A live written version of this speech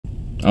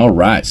All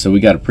right, so we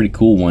got a pretty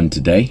cool one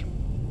today.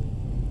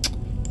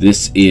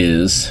 This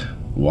is,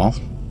 well,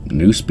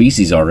 new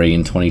species already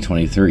in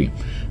 2023.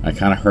 I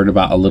kind of heard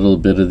about a little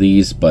bit of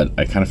these, but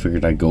I kind of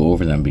figured I'd go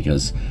over them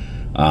because,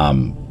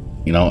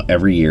 you know,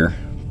 every year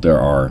there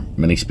are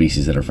many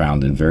species that are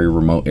found in very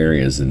remote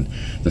areas, and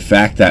the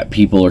fact that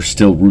people are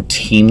still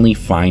routinely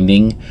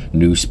finding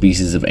new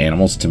species of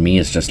animals, to me,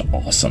 is just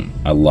awesome.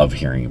 I love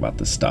hearing about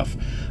this stuff.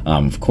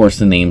 Of course,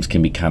 the names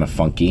can be kind of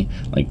funky.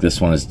 Like this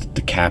one is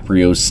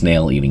DiCaprio's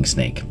snail-eating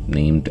snake,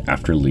 named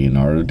after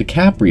Leonardo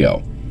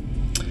DiCaprio.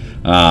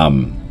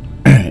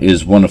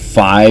 Is one of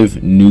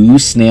 5 new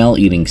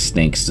snail-eating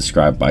snakes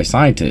described by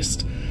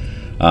scientists.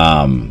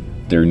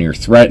 They're near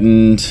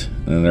threatened,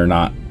 and there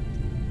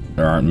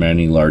aren't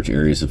many large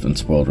areas of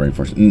unspoiled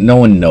rainforest. No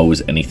one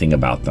knows anything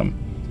about them.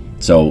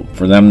 So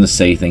for them to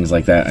say things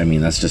like that, I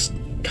mean, that's just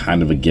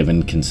kind of a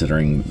given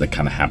considering the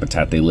kind of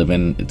habitat they live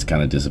in. It's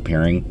kind of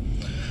disappearing.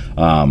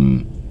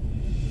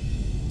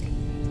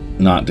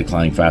 Not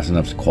declining fast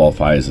enough to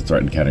qualify as a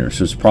threatened category,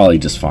 so it's probably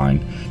just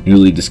fine.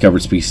 Newly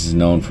discovered species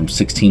known from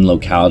 16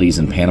 localities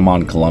in Panama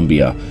and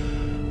Colombia.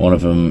 One of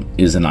them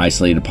is an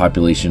isolated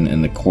population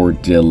in the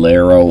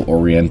Cordillera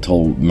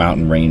Oriental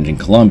mountain range in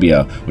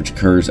Colombia, which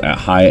occurs at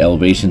high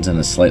elevations and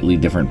in slightly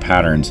different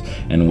patterns,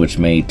 and which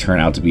may turn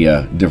out to be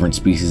a different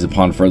species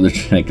upon further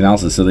genetic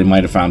analysis. So they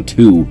might have found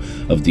 2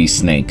 of these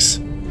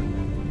snakes.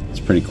 It's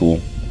pretty cool.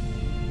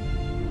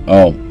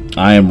 Oh,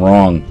 I am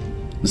wrong.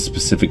 The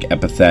specific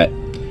epithet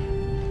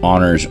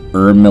honors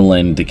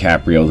Ermeline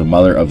DiCaprio, the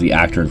mother of the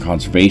actor and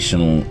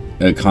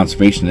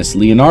conservationist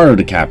Leonardo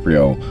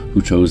DiCaprio,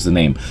 who chose the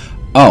name.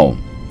 Oh,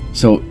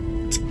 so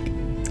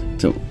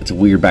it's a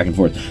weird back and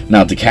forth.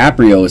 Now,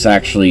 DiCaprio is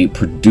actually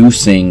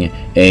producing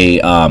a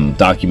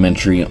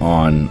documentary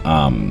on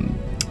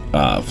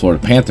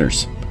Florida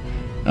Panthers,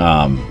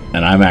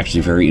 and I'm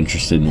actually very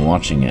interested in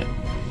watching it.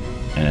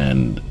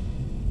 And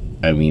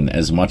I mean,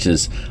 as much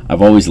as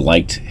I've always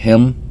liked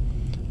him,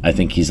 I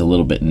think he's a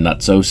little bit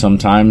nutso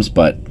sometimes,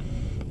 but,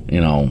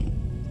 you know,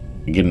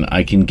 again,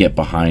 I can get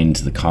behind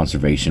the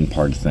conservation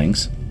part of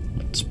things.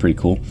 It's pretty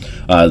cool.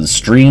 The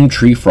stream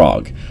tree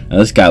frog. Now,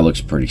 this guy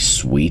looks pretty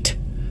sweet.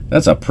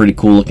 That's a pretty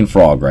cool looking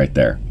frog right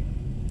there.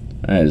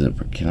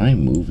 Can I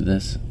move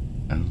this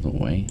out of the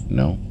way?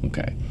 No?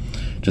 Okay.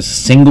 Just a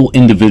single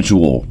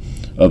individual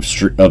of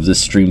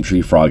this stream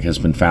tree frog has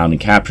been found and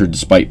captured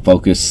despite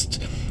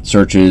focused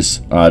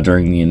searches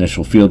during the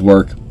initial field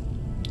work.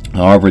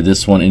 However,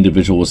 this one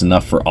individual was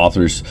enough for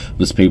authors of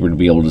this paper to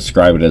be able to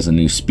describe it as a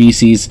new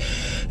species.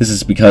 This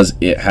is because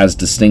it has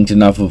distinct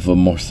enough of a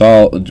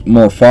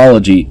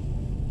morphology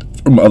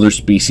from other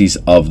species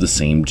of the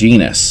same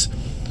genus.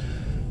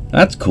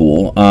 That's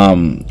cool.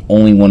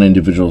 Only one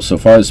individual so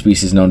far. The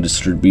species' known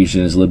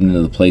distribution is limited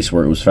to the place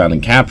where it was found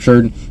and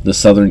captured, the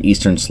southern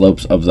eastern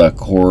slopes of the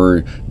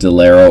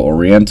Cordillera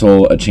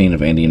Oriental, a chain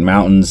of Andean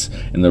mountains,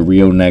 and the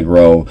Rio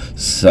Negro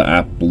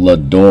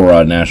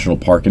Sapladora National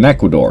Park in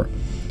Ecuador.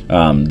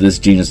 This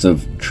genus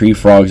of tree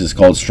frogs is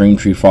called stream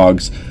tree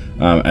frogs,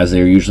 as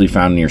they are usually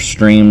found near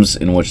streams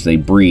in which they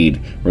breed.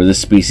 Where this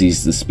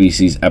species, the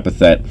species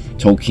epithet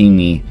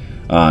Tolkieni,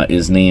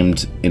 is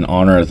named in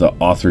honor of the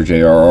author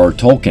J.R.R.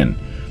 Tolkien,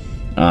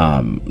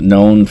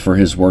 known for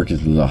his work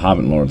in The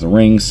Hobbit and Lord of the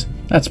Rings.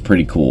 That's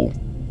pretty cool.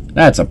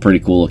 That's a pretty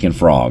cool looking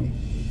frog.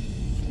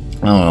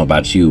 I don't know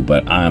about you,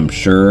 but I'm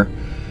sure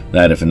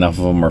that if enough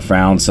of them are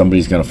found,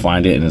 somebody's going to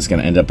find it and it's going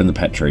to end up in the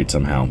pet trade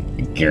somehow.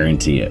 I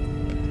guarantee it.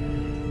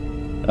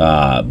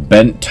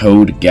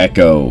 Bent-toed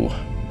gecko.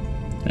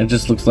 It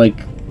just looks like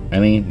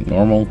any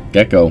normal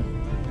gecko.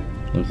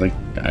 Looks like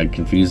I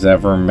confused that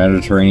for a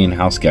Mediterranean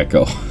house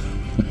gecko.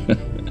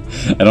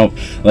 I don't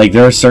like,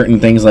 there are certain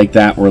things like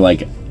that where,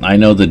 like, I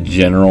know the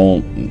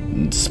general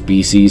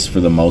species for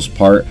the most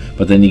part,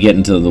 but then you get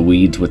into the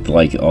weeds with,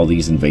 like, all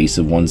these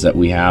invasive ones that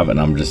we have, and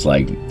I'm just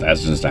like,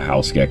 that's just a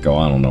house gecko.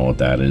 I don't know what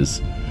that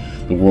is.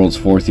 The world's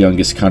 4th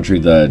youngest country,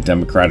 the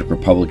Democratic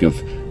Republic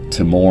of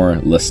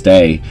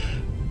Timor-Leste.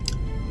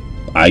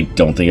 I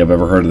don't think I've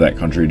ever heard of that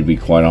country, to be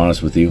quite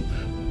honest with you.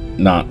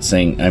 Not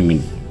saying, I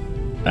mean,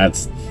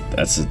 that's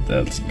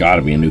got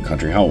to be a new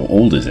country. How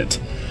old is it?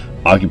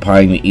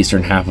 Occupying the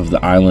eastern half of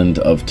the island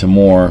of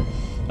Timor,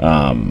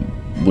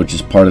 which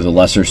is part of the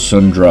Lesser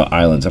Sunda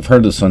Islands. I've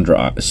heard of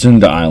the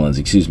Sunda Islands,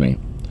 excuse me.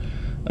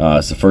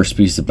 It's the first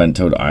species of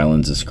bent-toed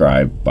islands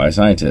described by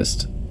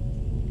scientists.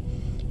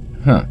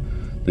 Huh.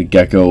 The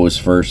gecko was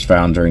first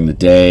found during the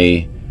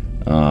day.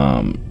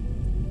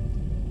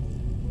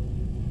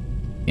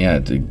 Yeah,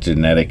 the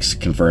genetics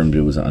confirmed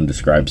it was an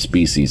undescribed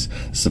species.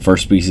 It's the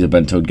first species of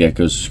bent-toed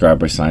geckos described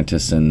by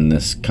scientists in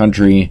this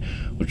country,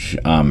 which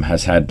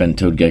has had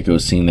bent-toed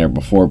geckos seen there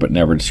before, but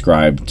never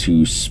described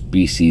to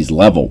species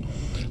level.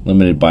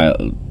 Limited by,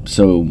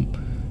 so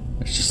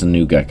it's just a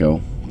new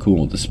gecko.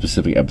 Cool. The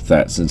specific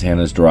epithet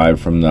Santana is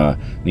derived from the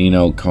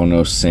Nino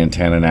Conos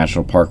Santana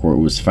National Park, where it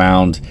was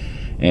found,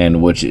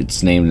 and which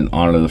it's named in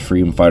honor of the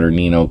freedom fighter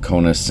Nino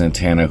Conos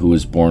Santana, who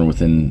was born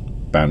within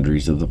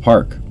boundaries of the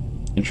park.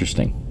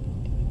 Interesting.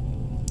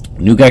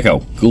 New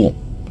gecko. Cool.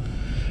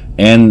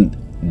 And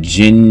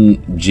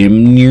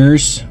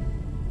Gymnures.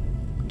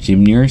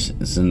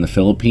 It's in the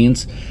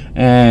Philippines.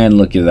 And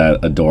look at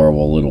that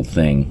adorable little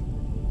thing.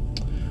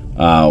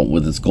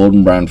 With its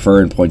golden brown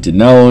fur and pointed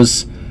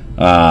nose.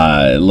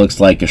 It looks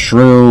like a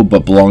shrew,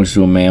 but belongs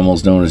to a mammal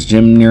known as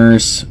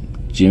gymnures.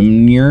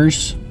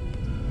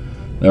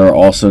 They are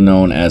also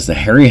known as the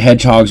hairy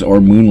hedgehogs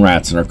or moon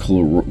rats and are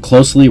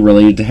closely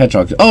related to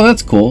hedgehogs. Oh,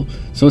 that's cool.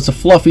 So it's a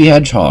fluffy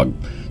hedgehog.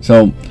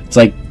 So it's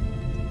like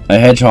a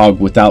hedgehog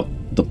without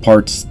the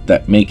parts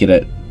that make it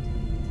a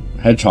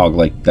hedgehog,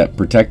 like that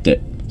protect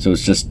it. So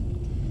it's just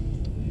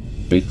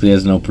basically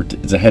has no.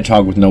 It's a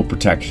hedgehog with no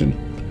protection,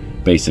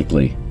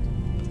 basically.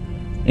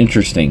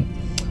 Interesting.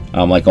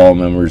 Like all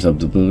members of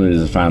the blue, it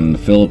is found in the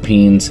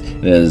Philippines.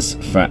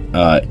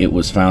 It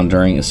was found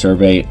during a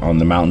survey on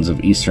the mountains of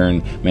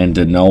eastern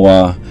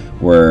Mindanao,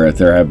 where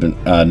there have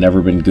been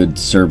never been good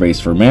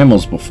surveys for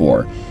mammals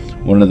before.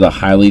 One of the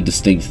highly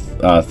distinct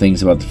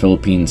things about the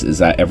Philippines is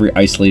that every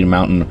isolated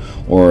mountain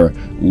or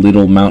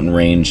little mountain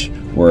range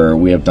where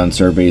we have done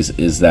surveys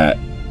is that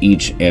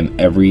each and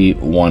every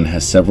one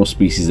has several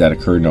species that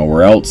occur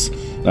nowhere else,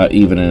 not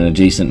even an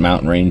adjacent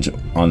mountain range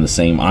on the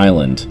same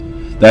island.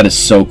 That is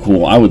so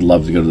cool. I would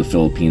love to go to the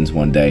Philippines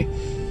one day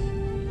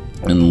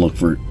and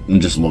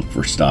just look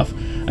for stuff.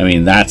 I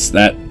mean, that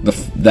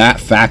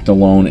fact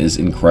alone is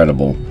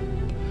incredible.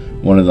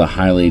 One of the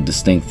highly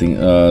distinct things.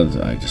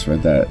 I just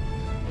read that.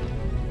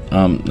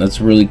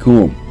 That's really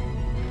cool.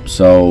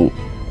 So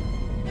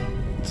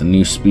it's a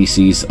new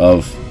species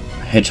of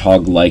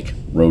hedgehog-like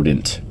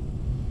rodent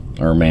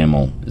or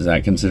mammal. Is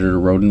that considered a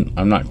rodent?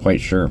 I'm not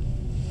quite sure.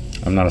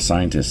 I'm not a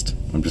scientist.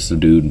 I'm just a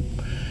dude.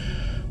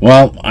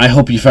 Well, I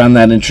hope you found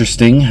that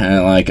interesting,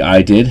 like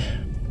I did.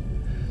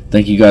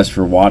 Thank you guys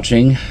for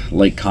watching.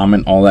 Like,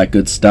 comment, all that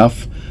good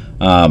stuff.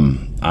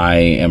 I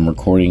am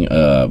recording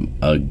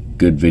a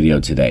good video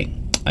today.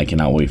 I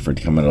cannot wait for it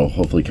to come out. It'll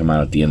hopefully come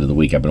out at the end of the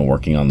week. I've been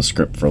working on the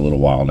script for a little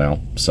while now,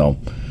 so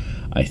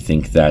I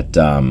think that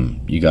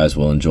you guys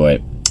will enjoy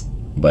it.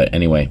 But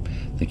anyway,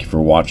 thank you for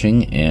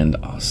watching, and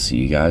I'll see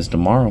you guys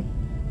tomorrow.